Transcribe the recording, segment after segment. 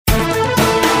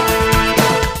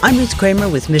I'm Ruth Kramer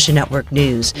with Mission Network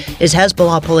News. Is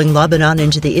Hezbollah pulling Lebanon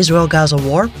into the Israel-Gaza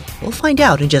war? We'll find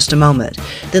out in just a moment.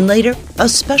 Then later, a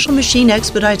special machine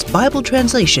expedites Bible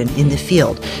translation in the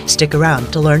field. Stick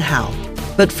around to learn how.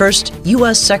 But first,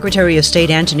 U.S. Secretary of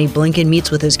State Antony Blinken meets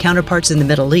with his counterparts in the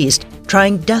Middle East,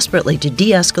 trying desperately to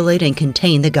de-escalate and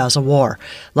contain the Gaza war.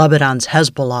 Lebanon's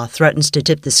Hezbollah threatens to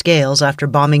tip the scales after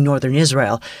bombing northern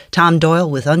Israel. Tom Doyle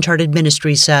with Uncharted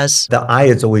Ministries says, the eye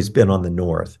has always been on the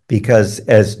north because,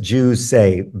 as Jews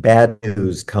say, bad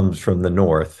news comes from the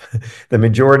north. The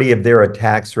majority of their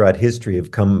attacks throughout history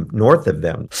have come north of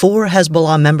them. 4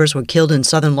 Hezbollah members were killed in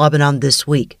southern Lebanon this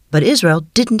week, but Israel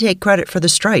didn't take credit for the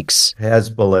strikes.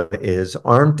 Hezbollah is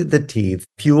armed to the teeth,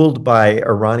 fueled by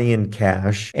Iranian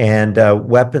cash and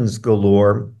weapons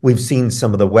galore. We've seen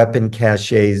some of the weapon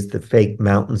caches, the fake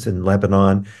mountains in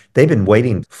Lebanon. They've been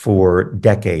waiting for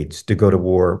decades to go to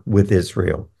war with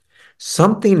Israel.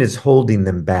 Something is holding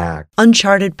them back.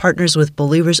 Uncharted partners with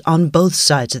believers on both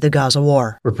sides of the Gaza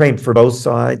war. We're praying for both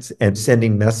sides and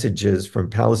sending messages from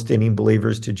Palestinian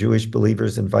believers to Jewish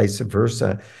believers and vice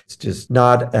versa. It's just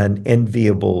not an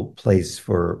enviable place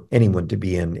for anyone to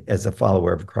be in as a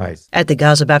follower of Christ. At the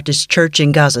Gaza Baptist Church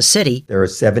in Gaza City, there are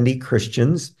 70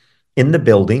 Christians in the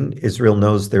building. Israel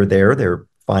knows they're there. They're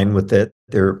fine with it.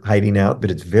 They're hiding out, but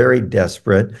it's very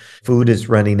desperate. Food is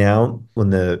running out. When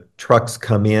the trucks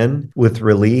come in with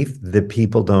relief, the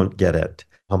people don't get it.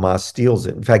 Hamas steals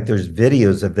it. In fact, there's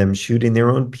videos of them shooting their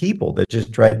own people that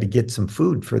just tried to get some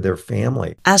food for their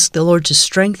family. Ask the Lord to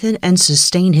strengthen and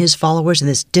sustain his followers in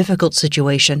this difficult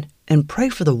situation and pray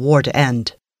for the war to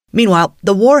end. Meanwhile,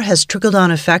 the war has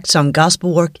trickled-down effects on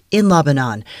gospel work in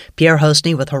Lebanon. Pierre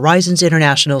Hosny with Horizons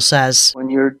International says, when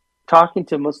you're talking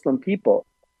to Muslim people,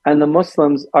 and the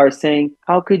Muslims are saying,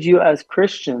 how could you as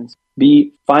Christians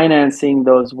be financing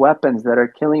those weapons that are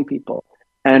killing people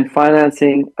and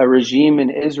financing a regime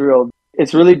in Israel?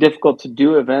 It's really difficult to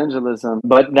do evangelism,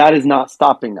 but that is not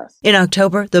stopping us. In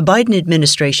October, the Biden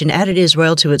administration added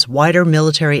Israel to its wider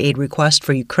military aid request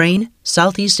for Ukraine,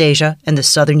 Southeast Asia, and the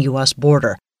southern U.S.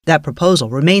 border. That proposal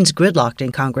remains gridlocked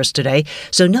in Congress today,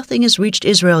 so nothing has reached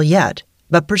Israel yet.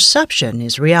 But perception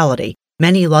is reality.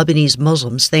 Many Lebanese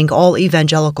Muslims think all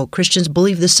evangelical Christians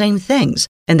believe the same things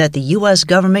and that the U.S.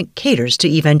 government caters to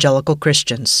evangelical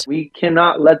Christians. We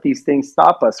cannot let these things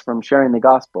stop us from sharing the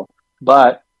gospel,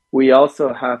 but we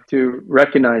also have to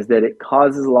recognize that it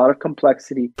causes a lot of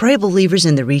complexity. Pray believers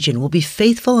in the region will be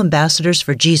faithful ambassadors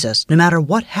for Jesus no matter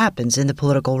what happens in the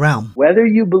political realm. Whether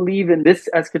you believe in this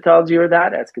eschatology or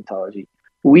that eschatology,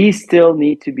 we still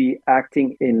need to be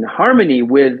acting in harmony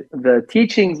with the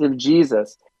teachings of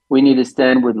Jesus. We need to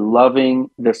stand with loving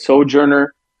the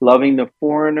sojourner, loving the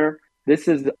foreigner. This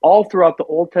is all throughout the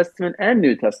Old Testament and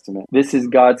New Testament. This is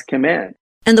God's command.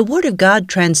 And the Word of God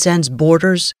transcends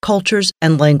borders, cultures,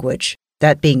 and language.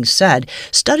 That being said,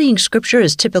 studying Scripture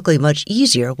is typically much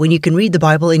easier when you can read the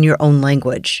Bible in your own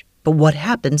language. But what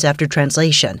happens after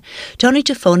translation? Tony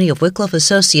Tafoni of Wycliffe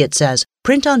Associates says,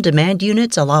 print-on-demand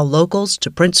units allow locals to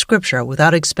print Scripture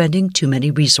without expending too many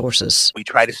resources. We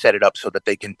try to set it up so that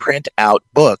they can print out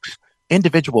books,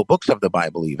 individual books of the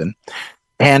Bible even,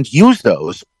 and use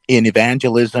those in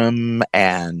evangelism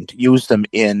and use them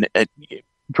in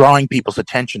drawing people's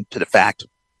attention to the fact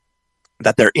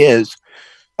that there is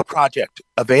a project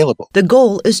available. The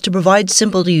goal is to provide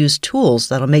simple-to-use tools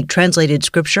that'll make translated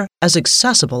Scripture as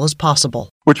accessible as possible.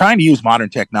 We're trying to use modern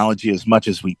technology as much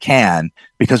as we can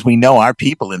because we know our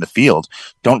people in the field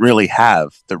don't really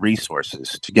have the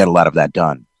resources to get a lot of that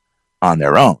done on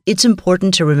their own. It's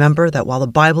important to remember that while the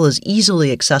Bible is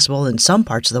easily accessible in some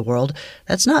parts of the world,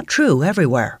 that's not true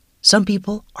everywhere. Some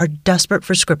people are desperate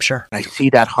for Scripture. I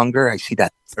see that hunger, I see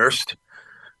that thirst,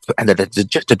 and that it's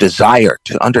just a desire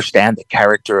to understand the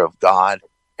character of God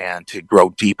and to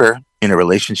grow deeper in a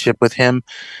relationship with Him.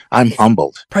 I'm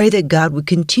humbled. Pray that God would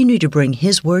continue to bring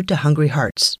His Word to hungry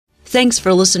hearts. Thanks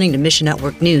for listening to Mission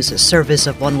Network News, a service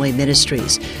of One Way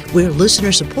Ministries. We're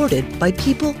listener-supported by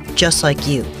people just like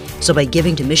you. So by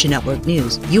giving to Mission Network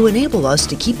News, you enable us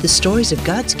to keep the stories of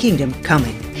God's kingdom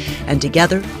coming. And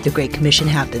together, the Great Commission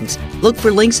happens. Look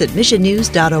for links at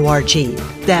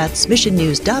missionnews.org. That's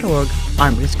missionnews.org.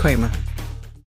 I'm Ruth Kramer.